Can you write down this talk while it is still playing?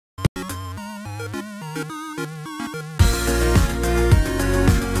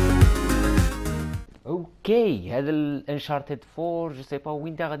اوكي هذا الانشارتد 4 جو سي با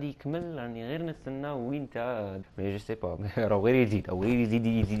وين تا غادي يكمل، راني غير نستنى وين تا مي جو سي با راه غير يزيد او غير يزيد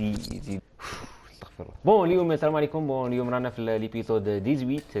يزيد يزيد. استغفر الله. بون اليوم السلام عليكم. بون اليوم رانا في ليبيزود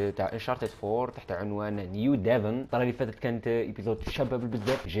 18 تاع انشارتد 4 تحت عنوان نيو ديفون. الطريقه اللي فاتت كانت ايبيزود شابه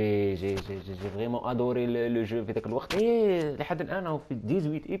بزاف. جي فريمون ادوري لو جو في ذاك الوقت. اي لحد الان هو في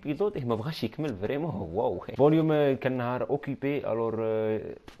 18 ايبيزود ما بغاش يكمل فريمون. واو. بون اليوم كان نهار اوكيبي الور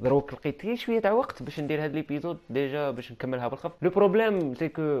دروك لقيت غير شويه تاع وقت باش ندير هاد ليبيزود ديجا باش نكملها بالخف. لو بروبليم سي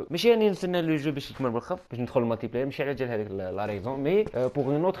كو ماشي راني نستنى لو جو باش يكمل بالخف باش ندخل المالتي بلاير، ماشي على جال هذيك لا ريزون، مي بوغ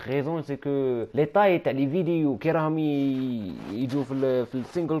اون اوتر ريزون سي كو لي تاي تاع لي فيديو كي راهم يجوا في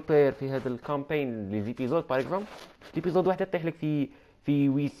السينجل بلاير في هذا الكامبين لي زيبيزود باغ اكزومبل ليبيزود واحده طيح لك في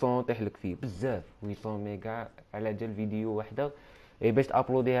 800 طيح لك فيه بزاف 800 ميجا على جال فيديو واحده. اي باش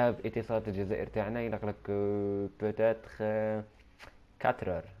تابلوديها باتصالات الجزائر تاعنا يلق لك بوتيتر 4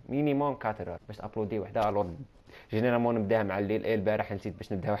 اور مينيموم 4 اور باش تابلودي وحده. الور جينيرالمون نبداها مع الليل. البارح نسيت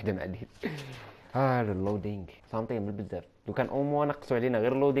باش نبدا وحده مع الليل. اللودينغ سنتيم بزاف. لو كان او موا نقصوا علينا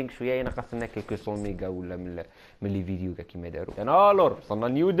غير اللودينغ شويه ينقص لنا كيلكو 100 ميجا ولا من لي فيديو كيما داروا. انا الور وصلنا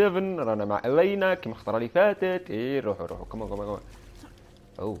نيو ديفن رانا مع الينا كيما الخطره اللي فاتت. اي روحوا كما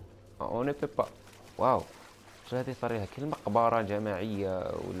او اون بي با. واو شو هذه صار كل مقبره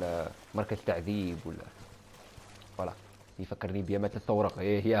جماعيه ولا مركز تعذيب ولا فوالا. يفكرني بيامات الثوره.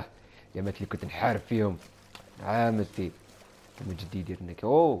 هي يامات اللي كنت نحارب فيهم عامتي كما جدي يدير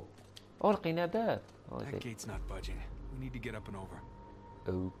لنا. لقينا باب.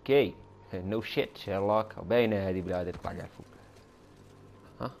 اوكي نو شيت شيرلوك. باينه هذه بلاد تطلع كاع فوق.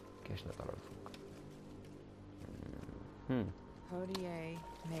 ها كيفاش نطلع لفوق؟ Hodie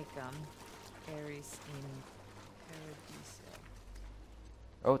mecum aries in paradiso.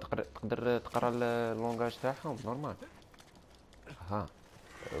 تقدر تقرا اللونغاج تاعهم نورمال. ها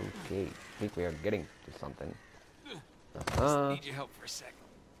اوكي think we are getting to something. Need your help for a second.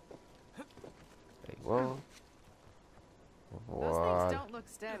 ايوه Those things don't look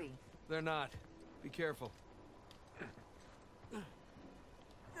steady. They're not. Be careful.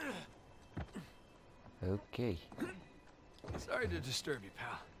 Okay. Sorry to disturb you,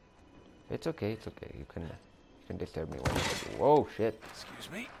 pal. It's okay. You can disturb me when you want to. Whoa, shit. Excuse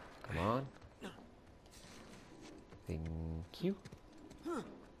me. Come on. Thank you.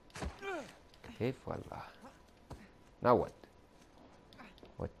 Okay, voila. Now what?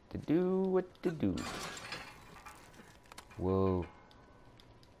 What to do? Whoa.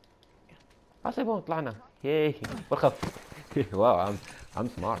 c'est bon طلعنا. ياي بالخف. واو I'm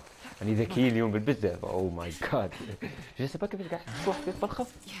smart. راني ذكي اليوم بالبزاف. او ماي جاد. جو سي با كيفاش قاعد تروح كيف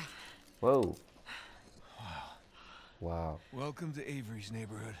بالخف. واو. Welcome to Avery's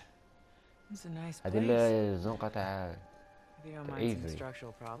neighborhood. It's a nice place. هذه الزنقة تاع If you don't mind some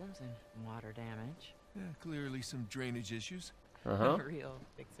structural problems and water damage. Yeah, clearly some drainage issues. Real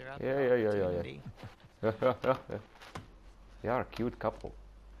fixer up. Yeah. You are a cute couple.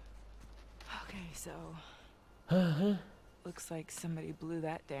 Okay, so looks like somebody blew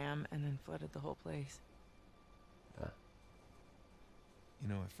that dam and then flooded the whole place. You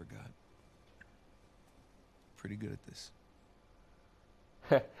know, I forgot. Pretty good at this.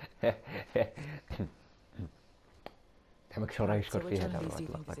 تحمك شو راح يشكر فيها ترى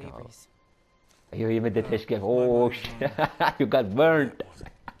ايوه هي مدتهاش كيف. اوه يو جات بيرند.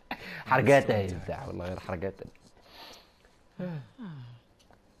 حرقاتها هي بتاع والله غير حرقاتها. I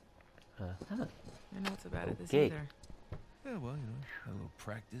know it's about it this Okay. either. Yeah, well, you know, a little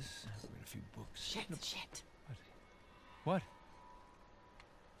practice, read a few books. Shit. What?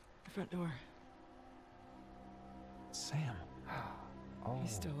 The front door. Sam.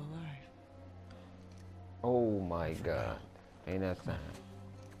 He's still alive. Oh my god. أين سام؟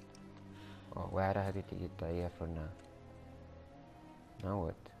 واعرة هذه تيجي تعيها فرنا. Now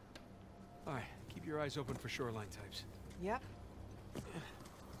what? All right, keep your eyes open for shoreline types. Yep.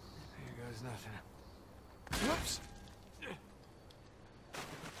 Here goes nothing. Whoops.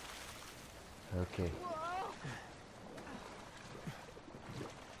 Okay.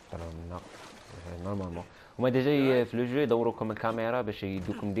 نورمالمون هما ديجا في لو جو يدوروكم الكاميرا باش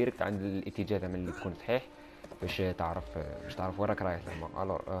يدوكم ديريكت عند الاتجاه زعما اللي تكون صحيح باش تعرف وين راك رايح زعما.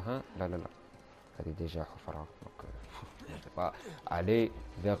 الور لا هذه ديجا حفره دونك علي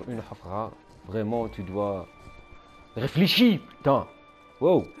فيغ اون حفره فريمون تو دوا ريفليشي بوتان.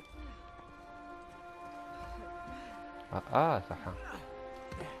 واو صح.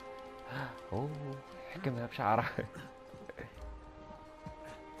 حكمها بشعره.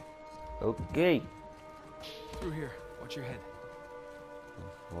 اوكي Through here. Watch your head.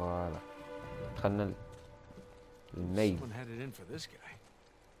 فوالا دخلنا الميل. Someone had it in for this guy.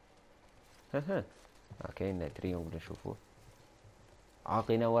 كاين تريونغل نشوفوه.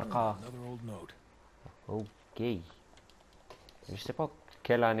 عاقنا ورقة. Another old note. اوكي. جو سي با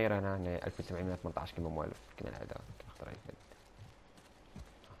كيل اني رانا هنا 1718 كيما موالف كيما العادة كيما خطرة يفد.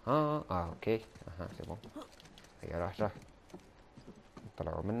 اوكي سي بون. هيا راح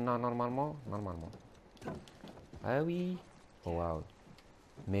نطلعو منا نورمالمون. وي واو.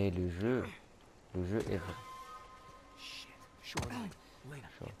 مي لو جو est vrai. Shit. Shoreline. Lena,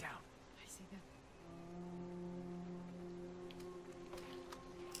 get down. I see them.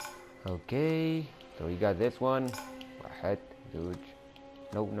 اوكي so we got this one. واحد زوج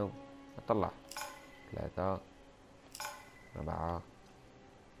نو اطلع 3 4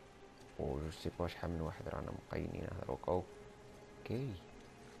 و جو سي با شحال من واحد رانا مقينين هذا. اوكي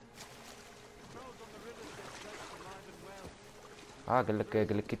قال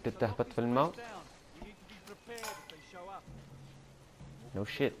لك كي تهبط في الماء. نو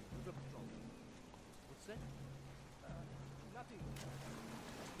شيت.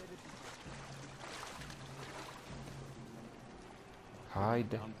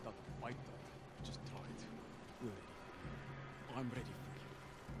 هايد. Just tired. Good. I'm ready for you.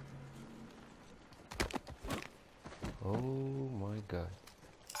 اوه ماي جاد.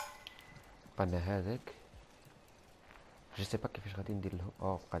 قلنا هذاك جو سي با كيفاش غادي ندير له.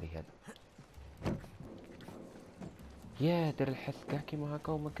 بقى لي هذا. يا دير الحس كاع كيما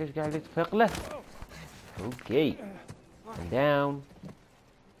هكا وما كاش كاع اللي تفيق له. اوكي I'm down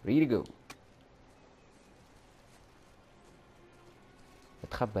ready to go.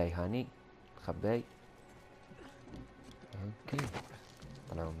 تخباي هاني تخباي. اوكي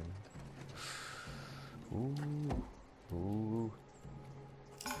طلعوا من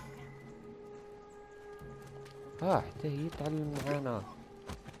حتى هي تعلم معانا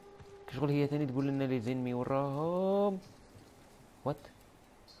كشغل. هي ثاني تقول لنا لي زينمي وراهم وات.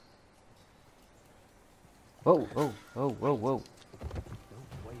 او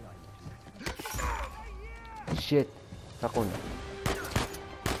شيت فاقونا.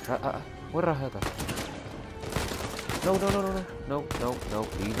 وين راه هذا؟ نو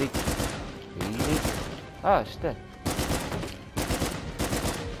ايزي شتاه.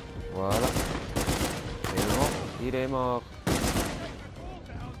 فوالا il est mort.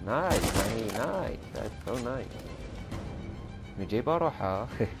 Nice, that's so nice. مجيبة روحها.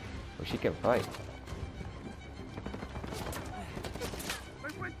 وشي كان فايت.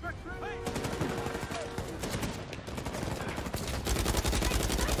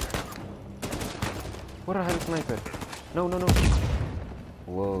 ورا هذا السنايبر. No.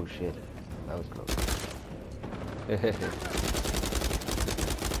 Whoa shit. That was close.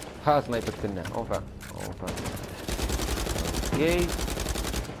 ها سنايبر كنا. اوفا. اوكي.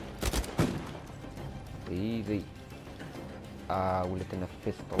 ايزي. ولات لنا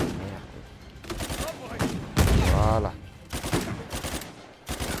فيستول. فوالا.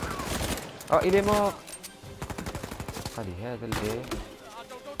 il est mort. خلي هذا الايه.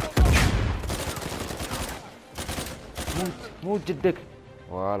 موت جدك.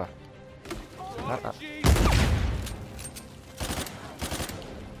 فوالا.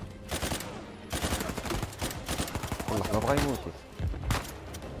 والله ما بغا يموت.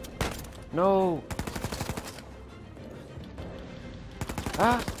 نو.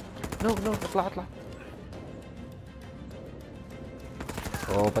 نو اطلع.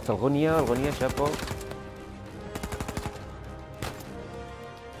 بس الغنية شابو.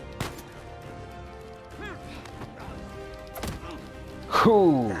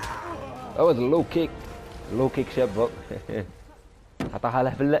 that was a low kick شابو. حطها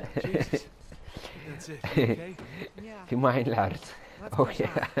له بالله. في معين العرس. اوكي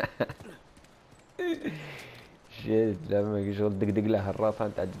شيت لما شغل دقدق له الراس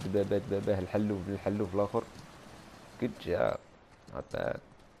انت عاد باباه الحلو في الاخر. جود جاب not bad.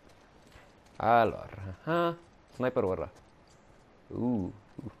 ها سنايبر ورا.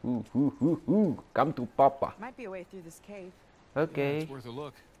 come to papa. Might be a way through this cave. Okay. It's worth a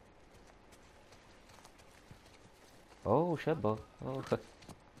look. شابة.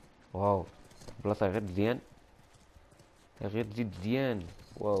 واو بلاصة غير تزيد مزيان.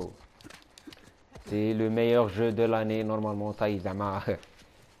 واو سي لو ميور جو دو لاني نورمالمون. صاي زعما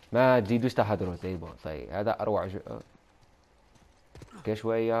ما تزيدوش تهضروا. سي بون صاي هذا اروع جو. كاين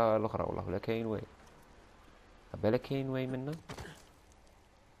شويه الاخرى والله ولا كاين واي. بالك كاين واي منا.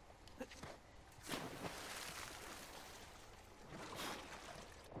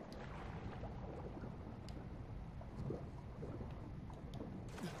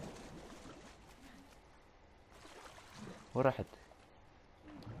 وراحت.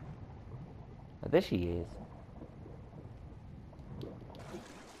 There she is.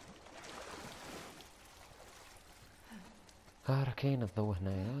 راه كاين الضوء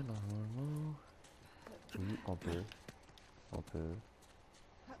هنايا نورمالمون. وي اون بو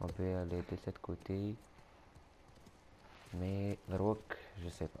on peut aller de cet côté, mais دروك je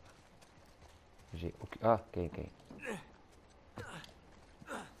sais pas. J'ai aucun... Ah, ok.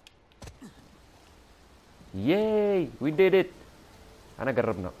 Yay! We did it! أنا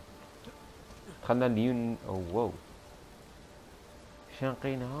قربنا. دخلنا ليون. أو واو.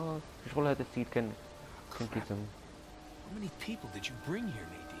 شنقينها. شغل هذا السيد كان كيسمو. How many people did you bring here,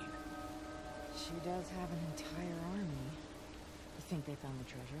 Nadine? She does have an entire army. You think they found the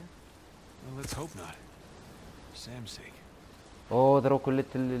treasure? Well, let's hope not. For Sam's sake. اوه دروك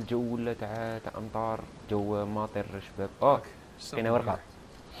ولات الجو ولا تاع امطار، جو ماطر شباب. اوه كاينه ورقه.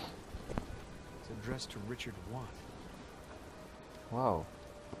 It's addressed to Richard Watt. واو.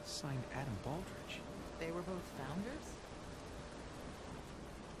 Signed Adam Baldridge. They were both founders?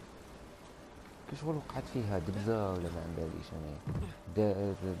 شغل وقعت فيها دبزه ولا ما باليش انا.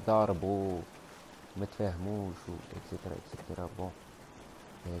 ضاربوا ما تفاهموش و اكسترا بون.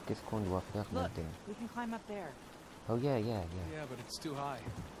 Qu'est-ce qu'on doit faire maintenant? We can climb up there. Oh yeah. Yeah, but it's too high,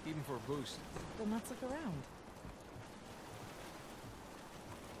 even for a boost. Then let's look around.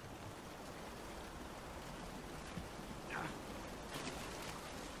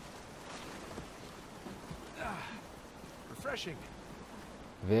 Refreshing.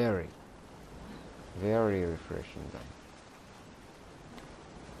 Very refreshing then.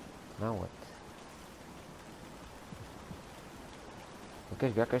 Now what?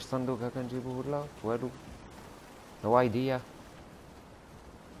 مكاش كاش صندوق هكا نجيبوه ولا والو؟ No idea.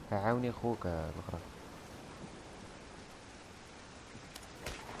 عاوني خوك الاخر.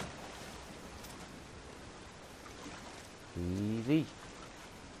 easy.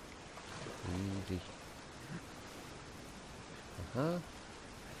 Aha.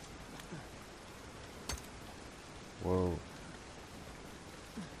 Wow.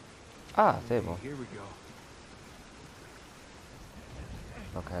 Ah, c'est bon. Here we go.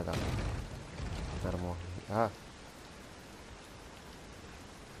 اوكي هذا نرموه. ها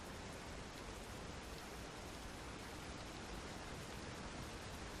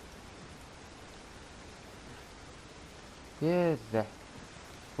يزح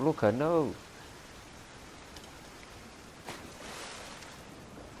لوكا نو.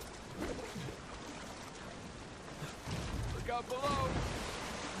 Look out below.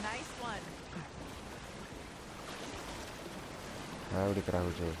 Nice one. هاوليك راهو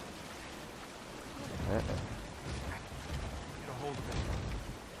جاي. Get a hold of it.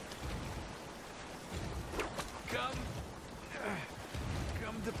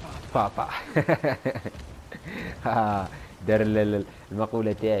 Come to Papa. دار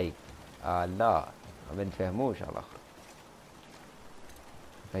المقولة تاعي. لا ما نفهموش على الاخر.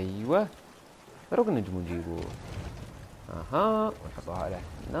 ايوه دروك نجمو نجيبو. اها ونحطوها على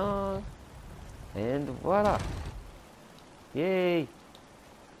هنا. and voilà. Yay!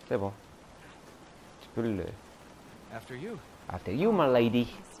 C'est bon. Tu peux le... After you. After you, my lady.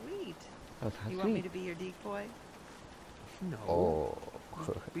 Sweet. That's how You want me sweet. to be your decoy? No. Oh.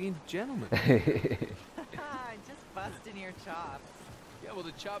 Being a gentleman. Just busting your chops. Yeah, well,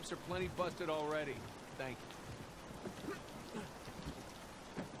 the chops are plenty busted already. Thank you.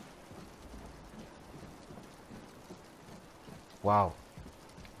 Wow.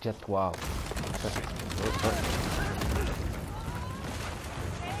 Just wow.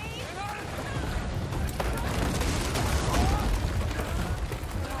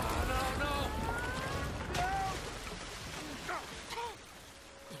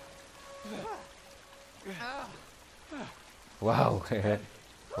 واو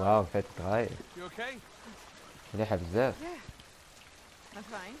واو فات غاية. You okay? مليحة بزاف. Yeah. I'm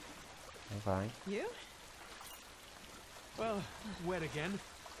fine. I'm fine. You? Well, wet again.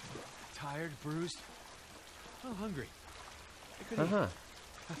 Tired, bruised. Oh, hungry. I could eat.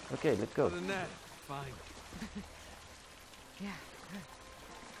 Okay, let's go. Other than that, fine. Yeah.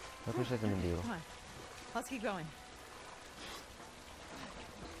 ماكوش لازم نديرو. Come on. Let's keep going.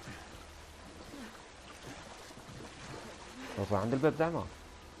 وصل عند الباب زعما.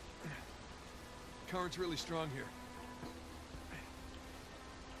 Current's really strong here.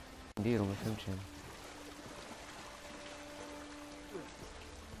 نديرو ما فهمتش انا.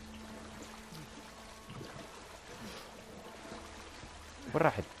 وين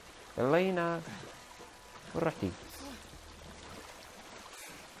راحت؟ يلينا وين رحتي؟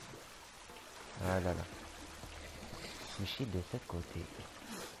 لا مشيت دو سيت كوتي.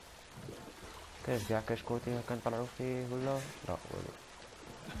 كاش كاع كاش كوتي هاكا نطلعو فيه ولا لا والو.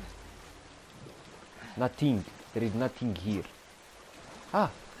 nothing. there is nothing here.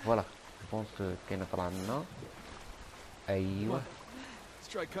 فوالا بونس كاينه طلع لنا. ايوه. Let's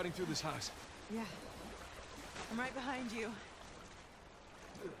try cutting through this house. Yeah. I'm right behind you.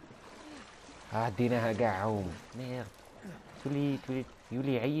 عديناها كاع عوم. ميرد. تولي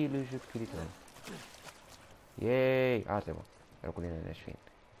يعيي لو جو تولي تغني. ياي. سي بون. راه كلنا ناشفين.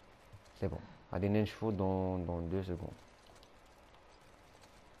 سي بون. غادي ننشفو دون 2 secondes.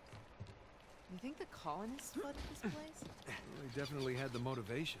 You think the colonists flooded this place? Well, they definitely had the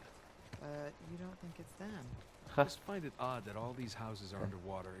motivation. But you don't think it's them? I just find it odd that all these houses are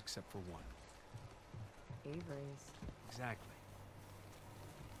underwater except for one. Avery's. Exactly.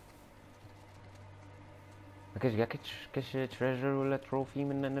 ما كاش كاع كاش تريجر ولا تروفي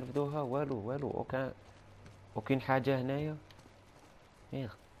منا نرفدوها والو اوكين حاجه هنايا.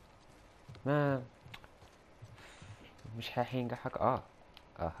 ميرد. ما مش حاحين كاع هكا.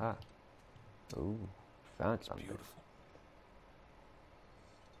 اها. اوه found It's something. beautiful.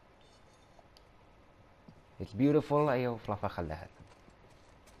 It's beautiful. أيوة فلافا خلاها.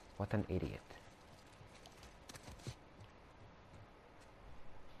 What an idiot.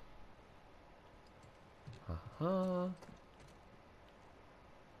 أها.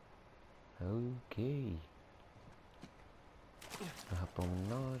 أوكي. نهبطو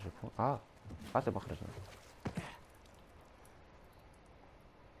منا جبو. حاسب خرجنا.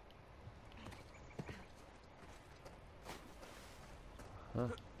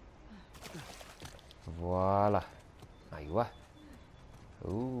 فوالا. أيوة.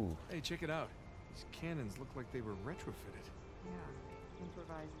 Ooh. Hey, check it out. These cannons look like they were retrofitted. Yeah.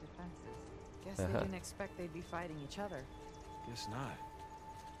 Improvised defenses. Guess they didn't expect they'd be fighting each other. Guess not.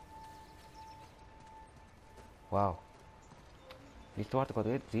 واو. الإستوار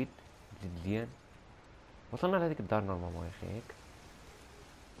تقعد تزيد مزيان. وصلنا لهذيك الدار نورمالمون يا أخي هيك.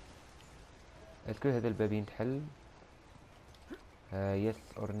 اسكو هذا الباب ينتحل؟ يس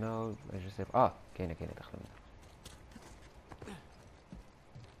اور نو جو سي كاينه داخل النار.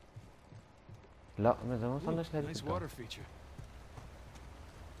 لا مازال ما وصلناش لهذيك Nice الدار. water feature.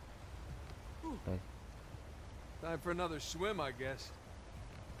 طيب. Time for another swim, I guess.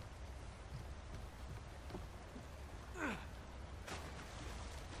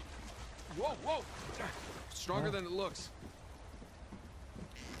 Whoa! Stronger than it looks.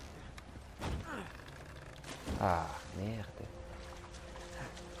 ميرد.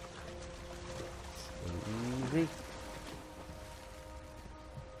 easy.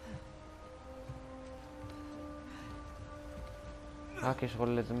 هاكي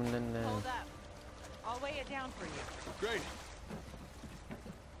شغل لازم Hold up. I'll weigh it down for you. Great.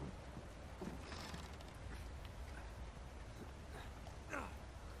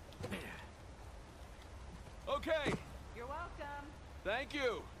 Okay. You're welcome. Thank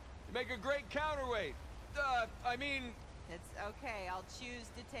you. You make a great counterweight. I mean, It's okay. I'll choose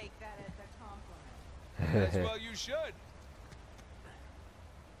to take that as a compliment. as well you should.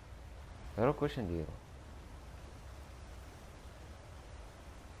 روك واش نديرو؟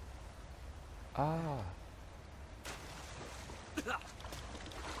 Smell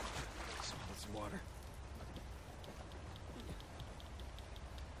some water.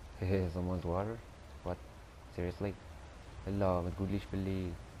 someone's water? What? Seriously? لا ما تقوليش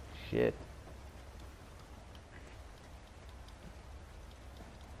باللي shit.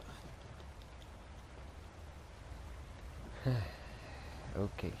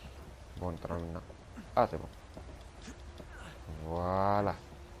 اوكي بون طلع منا. سي بون. فوالا.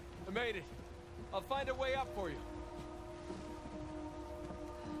 I made it. I'll find a way up for you.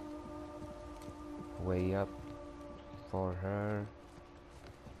 Way up for her.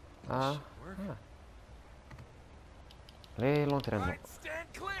 ليه لونترينمون. Right, stand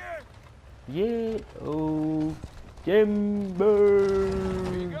clear. جيمبر.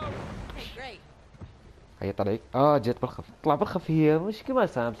 Here you go. Hey, great. هيا طلعي. جات بالخف. طلع بالخف هي مش كيما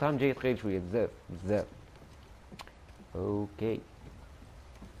سام جاي ثقيل شويه بزاف. اوكي.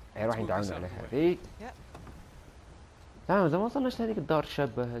 راح ندعمنا على هذيك. زعما ما وصلناش لهذيك الدار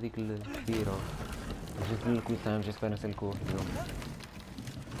الشابه هذيك الكبيره. جيت لك وسام جيسبر نسلكوه اليوم.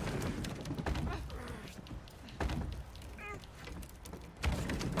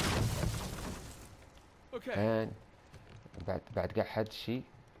 Okay. بعد كاع هاد الشيء.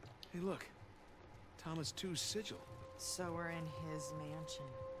 Hey, look. Thomas II's sigil. So we're in his mansion.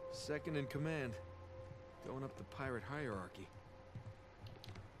 Second in command. Going up the pirate hierarchy.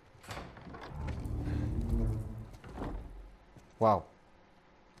 واو.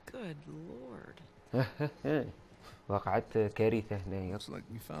 Good lord. وقعت كارثة هنايا. Looks like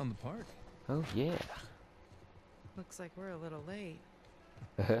we found the part. Oh yeah. Looks like we're a little late.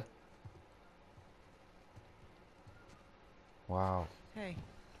 واو. Hey,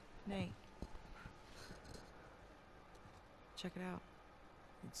 Nate. Check it out.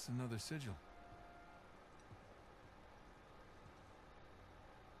 It's another sigil.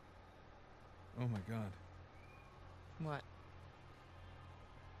 Oh my god. What?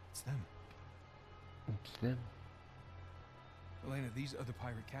 It's them. It's them. Elena, these other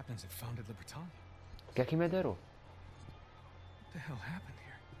pirate captains have founded Libertalia. كاكي ما داروا. What the hell happened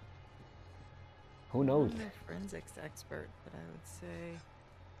here? Who knows? I'm no forensics expert, but I would say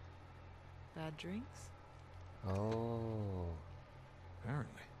bad drinks. Oh.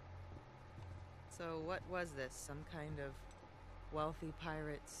 Apparently. So what was this? Some kind of wealthy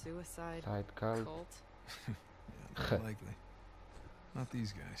pirate suicide Side cult. cult? Yeah, not likely. Not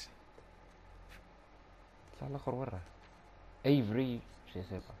these guys. صح الآخر ورا. Avery. Je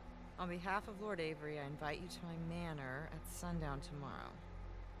sais pas. On behalf of Lord Avery, I invite you to my manor at sundown tomorrow.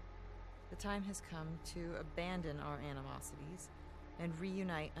 The time has come to abandon our animosities and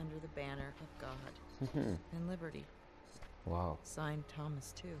reunite under the banner of God and liberty. Wow. Signed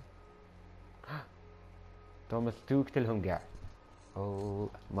Thomas too. توماس تو قتلهم قاع. Oh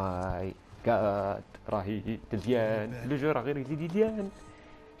my god. راهي تزيان. لو جو راه غير يزيد يزيان.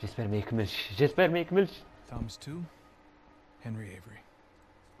 جيسبر ما يكملش. جيسبر ما يكملش. Thomas 2, Henry Avery.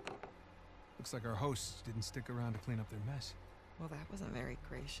 Looks like our hosts didn't stick around to clean up their mess. Well, that wasn't very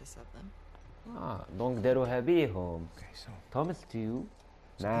gracious of them. دونك داروها بيهم. Okay, so توماس تو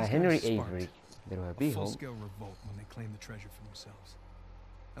So مع these guys هنري sparked ايفري داروها a بيهم. full-scale revolt when they claimed the treasure for themselves.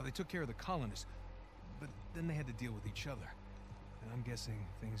 Now they took care of the colonists, but then they had to deal with each other. And I'm guessing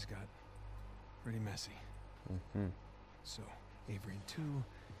things got pretty messy. So Avery and 2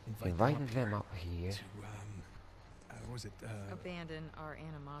 Invited them up here. to what was it? Abandon our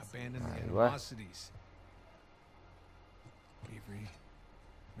animosity. Abandon the Aywa. animosities. Avery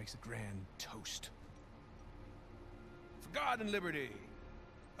makes a grand toast. For God and liberty!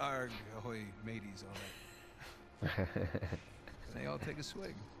 Arg, ahoy, mateys, all that. And they all take a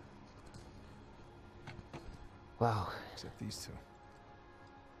swig, Wow. except these two.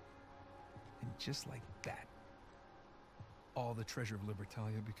 And just like that, all the treasure of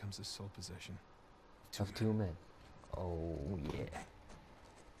Libertalia becomes the sole possession Of two men. Oh yeah.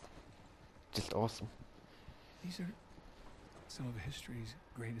 Just awesome. These are some of history's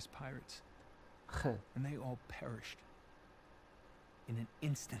greatest pirates, and they all perished in an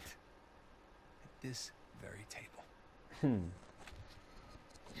instant at this very table.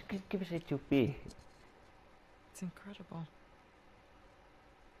 كيفاش تشوف فيه؟ It's incredible.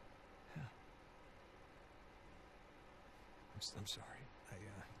 I'm sorry.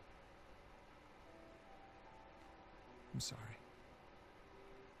 I'm sorry.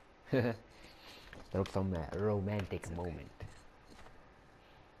 Look some romantic moment.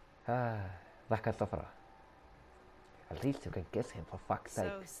 ضحكة صفراء. At least you can kiss him for fuck's sake.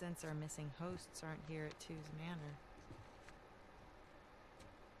 So, since our missing hosts aren't here at Two's Manor,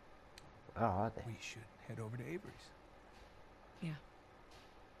 Where are they? We should head over to Avery's. yeah.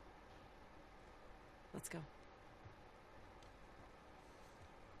 Let's go.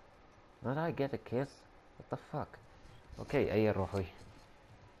 Not I get a kiss? What the fuck? Okay, أي روحي.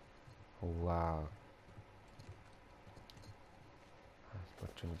 واو. اصبر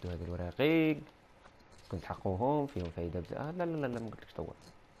نبدو هاد الوراقيق. كنت حقوهم فيهم فايدة بزاف. لا لا لا لا ما قلتلكش توا.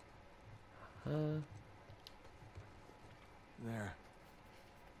 There.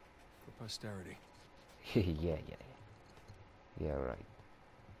 For posterity. Yeah, right.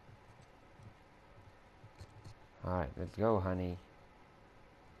 Alright, let's go, honey.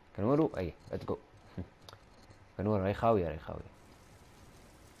 كنورو أي let's go. كنورو راهي خاوية راهي خاوية.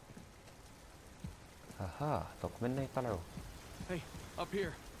 أها فوق منا يطلعوا. Hey, up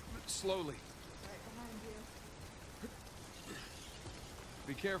here. Slowly. Right behind you.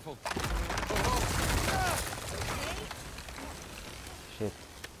 Be careful. Shit.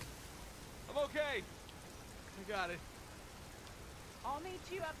 I'm okay. I got it. I'll meet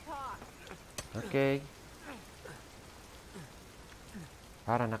you up top. Okay.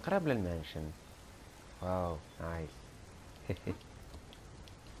 رانا قرب للمانشن. واو نايس.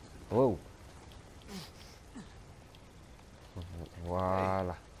 واو.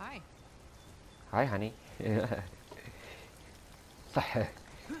 فوالا. Hi. هاي هاني. صح.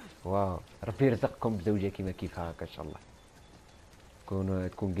 واو ربي يرزقكم بزوجة كيما كيف هاكا ان شاء الله.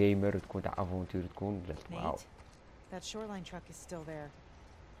 تكون جيمر وتكون تاع افونتور تكون just واو. Nate, that shoreline truck is still there.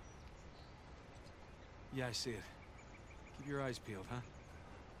 Yeah, I see it. Keep your eyes peeled, huh?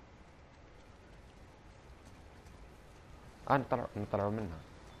 نطلعوا منها.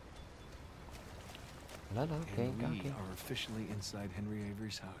 لا لا اوكي And we اوكي. are officially inside Henry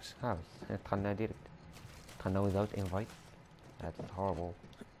Avery's house. ها بس دخلنا ديريكت. دخلنا without invite. That's horrible.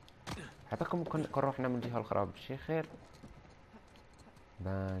 حتى كون روحنا من الجهة الأخرى بشي خير.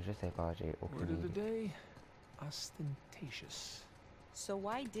 Ben, je sais pas, j'ai Word aucune of the idée. day, ostentatious. So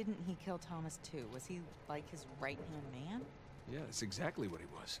why didn't he kill Thomas too? Was he like his right-hand man? Yeah, that's exactly what he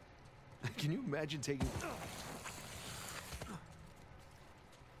was. Can you imagine taking...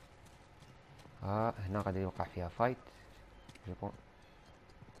 هنا غادي يوقع فيها فايت. جو بون.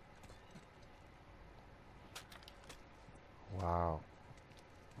 واو.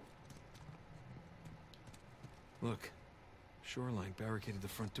 Look, shoreline barricaded the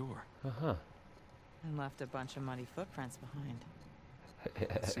front door. أها. And left a bunch of muddy footprints behind.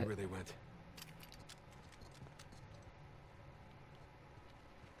 Let's see where they went.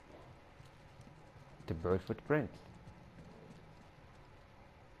 تبعوا الفوتبرنت.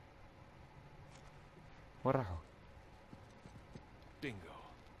 وين راحوا؟ Bingo.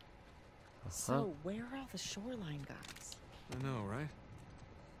 So where are all the shoreline guys? I know, right?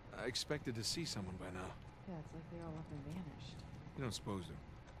 I expected to see someone by now. Yeah, it's like they all up and vanished. You don't suppose they're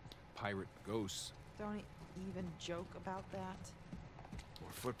pirate ghosts Don't even joke about that.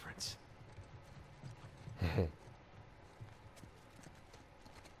 or footprints.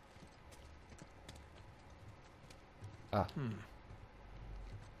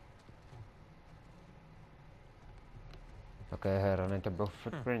 اوكي هي رانا نتبعوا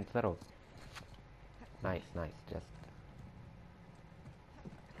الفوتبرنت ضرب. نايس نايس جاست.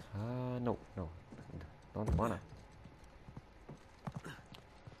 نو نو دونت وانا.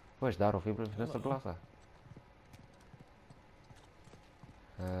 واش داروا في نفس البلاصة؟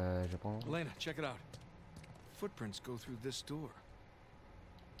 جو بون. Elena, check it out. Footprints go through this door.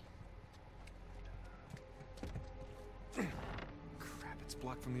 Crap, it's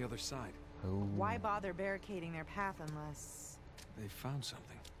blocked from the other side. Why bother barricading their path unless... They found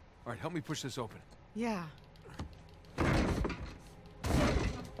something. All right, help me push this open. Yeah.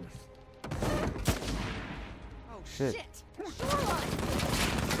 Oh, Shit. shit! Shoreline!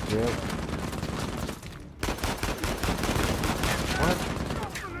 Yeah. What?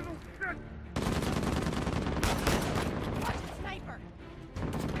 Watch the sniper!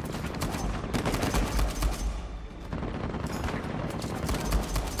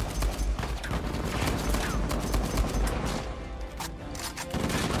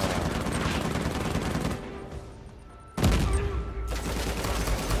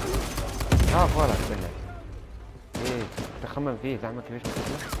 فوالا استنى. ايه تخمم فيه زعما كيفاش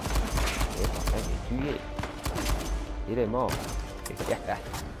نقتلو. ايه صافي تويي. Il est mort.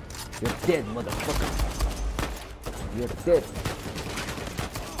 You're dead, motherfucker. You're dead.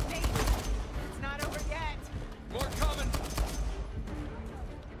 It's not over yet! More coming!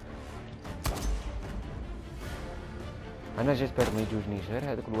 انا جيسبر ما يجوجنيش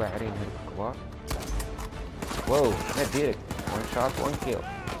غير هذوك الواعرين هذوك الكبار. واو لا ديريكت وان شوت وان كيل.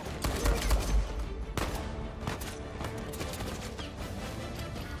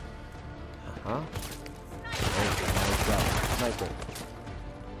 ها سنايبر.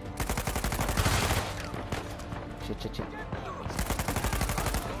 شيت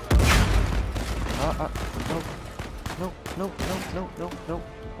نو نو نو نو نو نو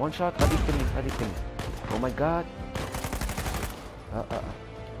وان شوت. غادي يقتلني غادي يقتلني. او ماي جاد.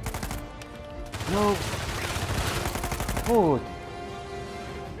 نو فوت.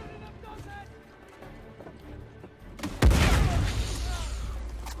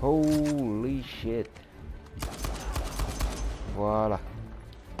 Holy shit. Voilà.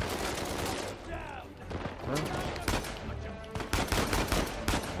 Hein?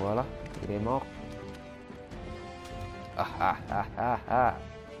 Voilà, il est mort.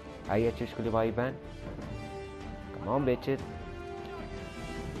 هيا تشوف شكون اللي بغا يبان. Come on bitches.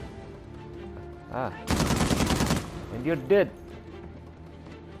 And you're dead.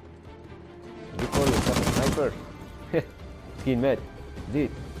 You call yourself a sniper. مسكين مات.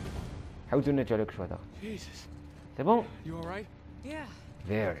 زيد. حاولتوا نرجعوا لك شويه داخل. Jesus. سي بون. You all right? Yeah,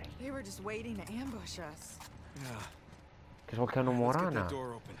 Very. they were just waiting to ambush us. Yeah. كشغل كانوا Let's get that مورانا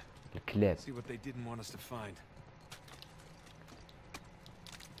door open. الكلاب. See what they didn't want us to find.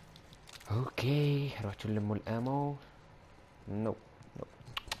 اوكي رحتوا نلموا الامو. نو نو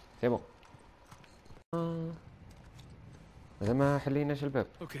سي بون. مازال ما حليناش الباب.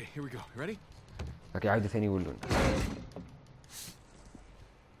 Okay, here we go. You ready? اوكي عاودوا ثاني يولون.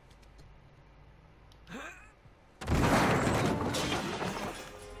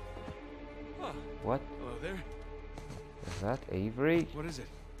 What Hello there. is that? Avery? What is it?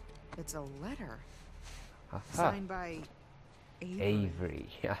 It's a letter Haha. signed by Avery.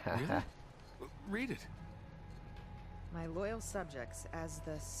 Really? Read it. My loyal subjects, as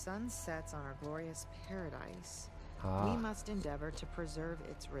the sun sets on our glorious paradise, we must endeavor to preserve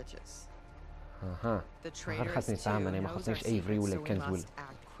its riches. اها The غير traitor خاصني is too, نساهم انا ما knows our خاصنيش ايفري secrets, ولا so we كنز ولا must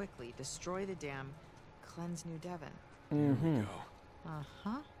act quickly, destroy the dam, cleanse New Devon. Here we go.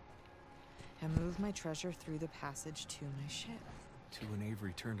 Uh-huh. And move my treasure through the passage to my ship. Two and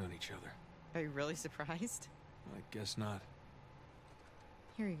Avery turned on each other. Are you really surprised? I guess not.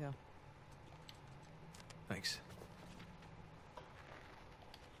 Here you go. Thanks.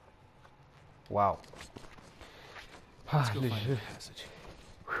 واو Let's go find the passage.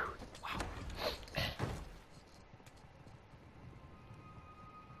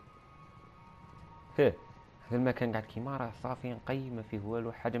 هه هذا المكان قاعد كيما راه صافي نقي ما فيه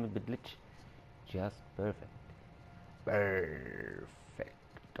والو حاجه ما تبدلتش just perfect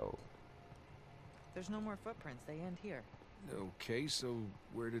There's no more footprints. They end here. Okay, so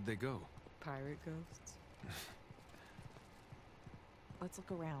where did they go? Pirate ghosts. Let's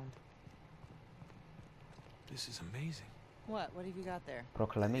look around. This is amazing. What? What have you got there? It's a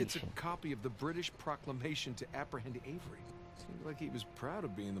proclamation copy of the British proclamation to apprehend Avery. Seemed like he was proud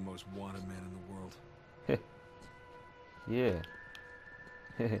of being the most wanted man in the world. yeah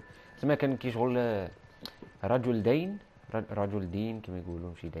زعما كان كيشغل رجل دين رجل دين كما يقولوا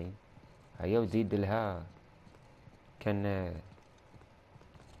ماشي دين هيا وزيد لها كان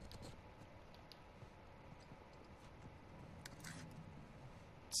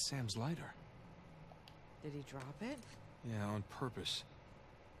It's Sam's lighter. Did he drop it? Yeah, on purpose.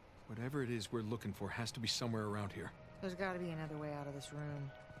 Whatever it is we're looking for has to be somewhere around here. There's got to be another way out of this room.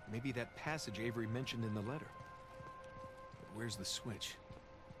 Maybe that passage Avery mentioned in the letter. But where's the switch?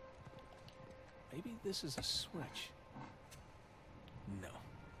 Maybe this is a switch. No.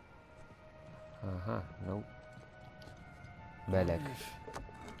 اها نو بالك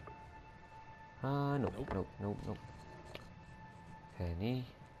نو نو نو نو ثاني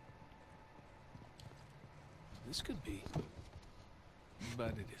This could be,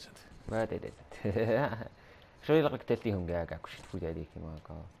 but it isn't. ما ديت شو يلقى كتات ليهم كاع كلشي تفوت عليه كيما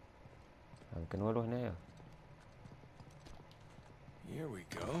هكا ما يمكن والو هنايا Here we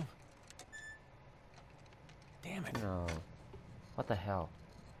go. Damn it. نو what the hell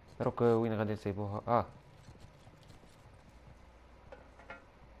دروك وين غادي نسيبوها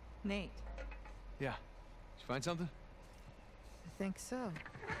Nate, Yeah. Did you find something? I think so.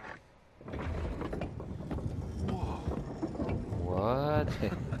 Whoa. what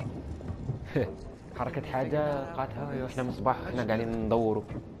حركة حاجة لقاتها وإحنا من الصباح إحنا قاعدين ندوروا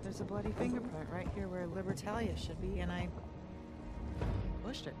There's a bloody fingerprint right here where Libertalia should be, and I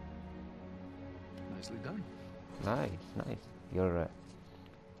pushed it. Nicely done. nice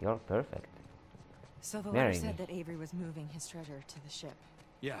you're perfect So the Marry letter said me. that Avery was moving his treasure to the ship.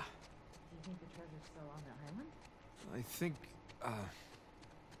 Yeah. Do you think the treasure's still on the island?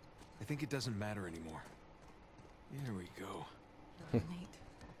 I think it doesn't matter anymore. Here we go. Nate.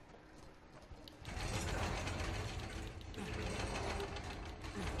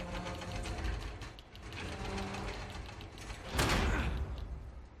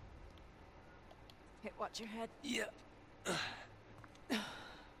 Hey, watch your head. Yeah.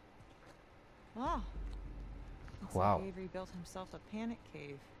 Oh. Looks Wow. like Avery built himself a panic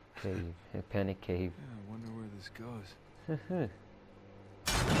cave. cave a panic cave Yeah, I wonder where this goes.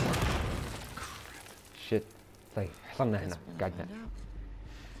 shit طيب حصلنا هنا Guess we're gonna قعدنا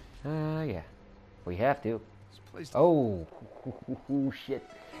find out. yeah we have to This place. oh shit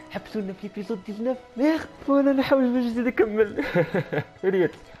حبسونا في الابيزود 19 ياخ وانا نحاول باش نزيد نكمل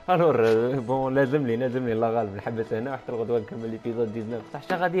ريت الور بون لازم لي الله غالب نحبس هنا حتى الغدوه نكمل الابيزود 19 بصح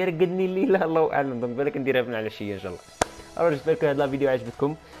شا غادي يرقدني الليله الله اعلم دونك بالك نديرها من على العشيه ان شاء الله الور جيسبر كو هاد الفيديو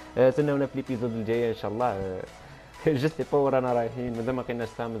عجبتكم استناونا في الابيزود الجاي ان شاء الله جو سي با وين رانا رايحين مازال ما لقيناش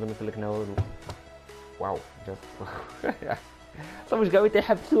سام مازال ما سلكنا والو واو صافي واش قاعدين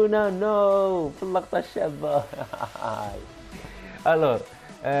تيحبسونا نو في اللقطه الشابه الور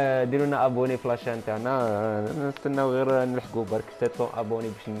ديروا لنا ابوني في لاشين تاعنا نستناو غير نلحقوا برك 700 ابوني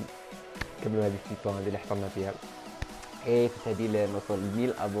باش نكملوا هذه السيزون هذه اللي حصلنا فيها اي في هذه نوصل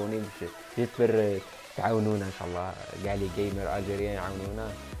 1000 ابوني باش جيسبر تعاونونا ان شاء الله كاع لي جيمر الجيريان يعاونونا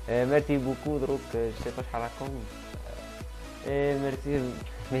ميرسي بوكو دروك شتي واش حالكم ميرسي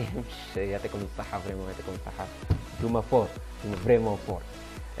يعطيكم الصحه فريمون يعطيكم الصحه نتوما فور فريمون فور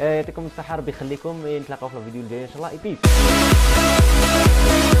يعطيكم الصحه ربي يخليكم نتلاقاو في الفيديو الجاي ان شاء الله بيس